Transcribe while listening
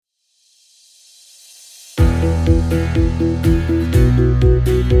Welcome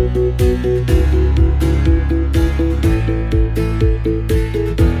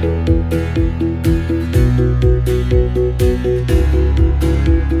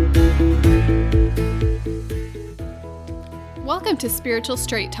to Spiritual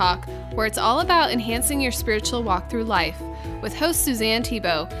Straight Talk, where it's all about enhancing your spiritual walk through life, with host Suzanne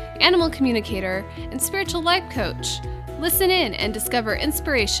Thibault, animal communicator and spiritual life coach. Listen in and discover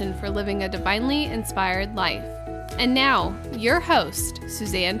inspiration for living a divinely inspired life. And now, your host,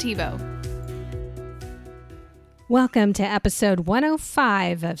 Suzanne Thibault. Welcome to episode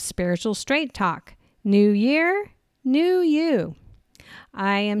 105 of Spiritual Straight Talk. New year, new you.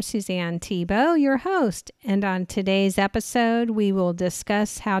 I am Suzanne Thibault, your host, and on today's episode, we will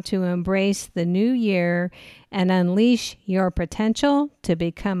discuss how to embrace the new year and unleash your potential to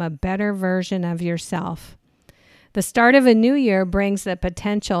become a better version of yourself. The start of a new year brings the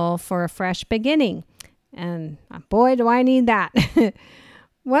potential for a fresh beginning, and boy, do I need that.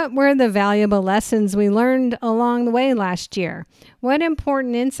 What were the valuable lessons we learned along the way last year? What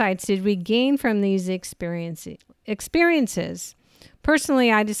important insights did we gain from these experiences? Personally,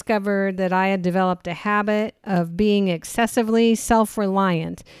 I discovered that I had developed a habit of being excessively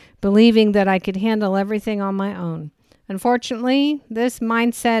self-reliant, believing that I could handle everything on my own. Unfortunately, this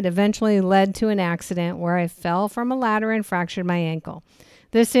mindset eventually led to an accident where I fell from a ladder and fractured my ankle.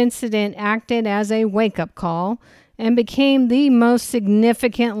 This incident acted as a wake-up call and became the most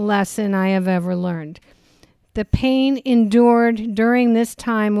significant lesson I have ever learned. The pain endured during this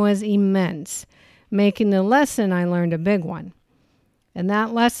time was immense, making the lesson I learned a big one. And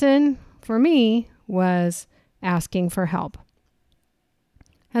that lesson, for me, was asking for help.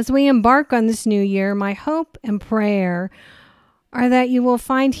 As we embark on this new year, my hope and prayer are that you will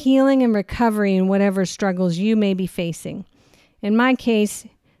find healing and recovery in whatever struggles you may be facing. In my case,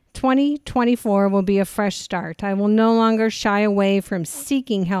 2024 will be a fresh start. I will no longer shy away from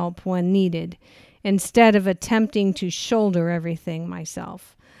seeking help when needed, instead of attempting to shoulder everything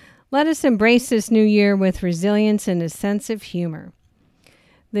myself. Let us embrace this new year with resilience and a sense of humor.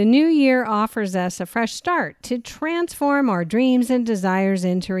 The new year offers us a fresh start to transform our dreams and desires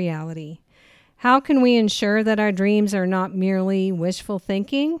into reality. How can we ensure that our dreams are not merely wishful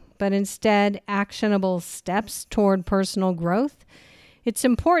thinking, but instead actionable steps toward personal growth? It's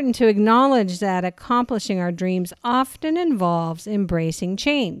important to acknowledge that accomplishing our dreams often involves embracing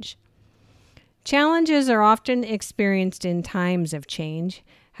change. Challenges are often experienced in times of change.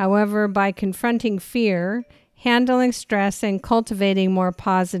 However, by confronting fear, handling stress, and cultivating more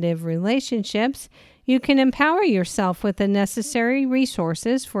positive relationships, you can empower yourself with the necessary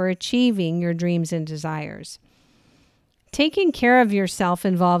resources for achieving your dreams and desires. Taking care of yourself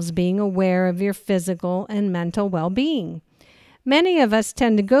involves being aware of your physical and mental well-being. Many of us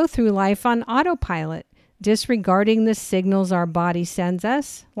tend to go through life on autopilot, disregarding the signals our body sends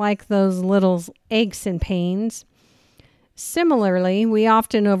us, like those little aches and pains. Similarly, we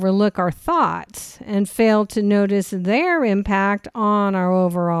often overlook our thoughts and fail to notice their impact on our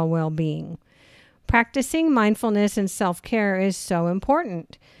overall well-being. Practicing mindfulness and self-care is so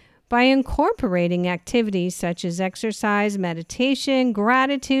important. By incorporating activities such as exercise, meditation,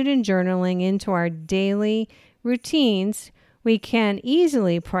 gratitude, and journaling into our daily routines, we can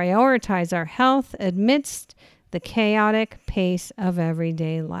easily prioritize our health amidst the chaotic pace of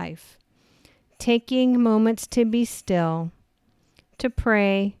everyday life. Taking moments to be still, to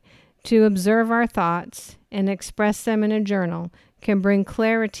pray, to observe our thoughts, and express them in a journal can bring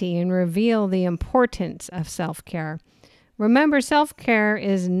clarity and reveal the importance of self-care. Remember, self-care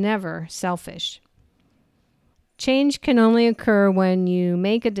is never selfish. Change can only occur when you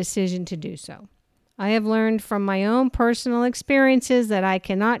make a decision to do so. I have learned from my own personal experiences that I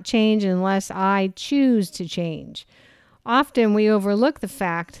cannot change unless I choose to change. Often we overlook the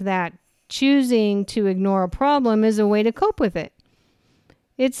fact that choosing to ignore a problem is a way to cope with it.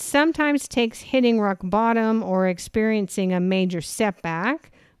 It sometimes takes hitting rock bottom or experiencing a major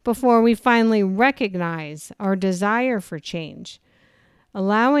setback before we finally recognize our desire for change.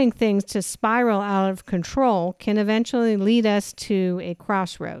 Allowing things to spiral out of control can eventually lead us to a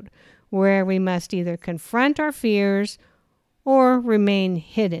crossroad where we must either confront our fears or remain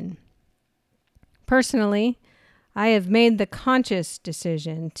hidden. Personally, I have made the conscious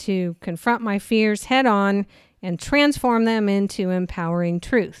decision to confront my fears head on and transform them into empowering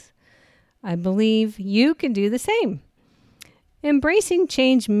truth. I believe you can do the same. Embracing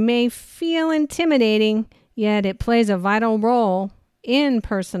change may feel intimidating, yet it plays a vital role in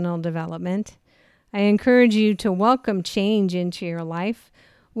personal development. I encourage you to welcome change into your life.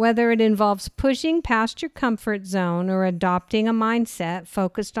 Whether it involves pushing past your comfort zone or adopting a mindset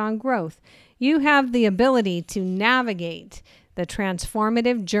focused on growth, you have the ability to navigate the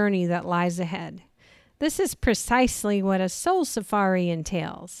transformative journey that lies ahead. This is precisely what a soul safari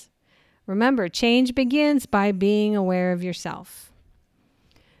entails. Remember, change begins by being aware of yourself.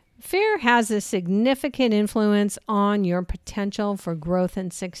 Fear has a significant influence on your potential for growth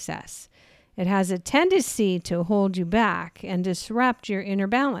and success. It has a tendency to hold you back and disrupt your inner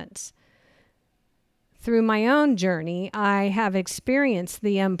balance. Through my own journey, I have experienced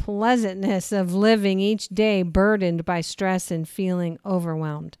the unpleasantness of living each day burdened by stress and feeling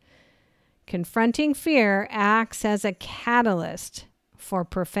overwhelmed. Confronting fear acts as a catalyst for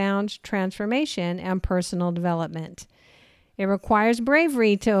profound transformation and personal development. It requires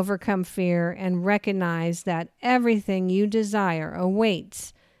bravery to overcome fear and recognize that everything you desire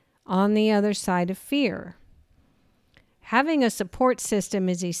awaits on the other side of fear. Having a support system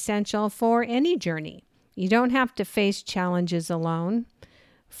is essential for any journey. You don't have to face challenges alone.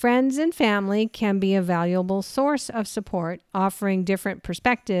 Friends and family can be a valuable source of support, offering different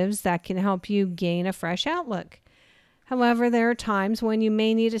perspectives that can help you gain a fresh outlook. However, there are times when you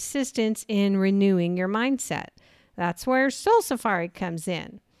may need assistance in renewing your mindset. That's where Soul Safari comes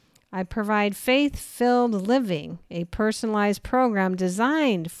in. I provide Faith-Filled Living, a personalized program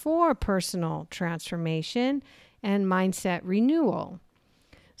designed for personal transformation and mindset renewal.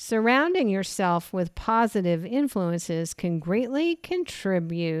 Surrounding yourself with positive influences can greatly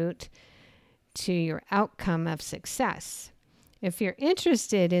contribute to your outcome of success. If you're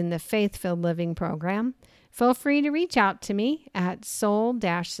interested in the Faith-Filled Living program, feel free to reach out to me at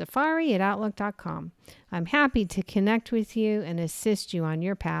soul-safari@outlook.com. I'm happy to connect with you and assist you on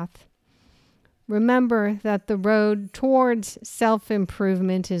your path. Remember that the road towards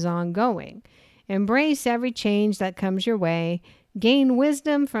self-improvement is ongoing. Embrace every change that comes your way, gain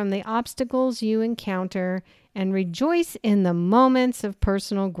wisdom from the obstacles you encounter, and rejoice in the moments of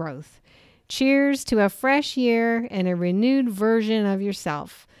personal growth. Cheers to a fresh year and a renewed version of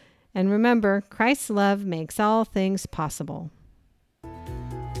yourself. And remember, Christ's love makes all things possible.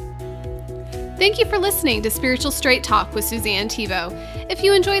 Thank you for listening to Spiritual Straight Talk with Suzanne Thibault. If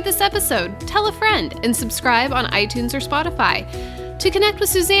you enjoyed this episode, tell a friend and subscribe on iTunes or Spotify. To connect with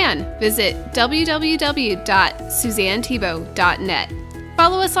Suzanne, visit www.suzannethibault.net.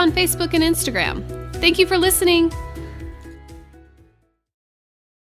 Follow us on Facebook and Instagram. Thank you for listening.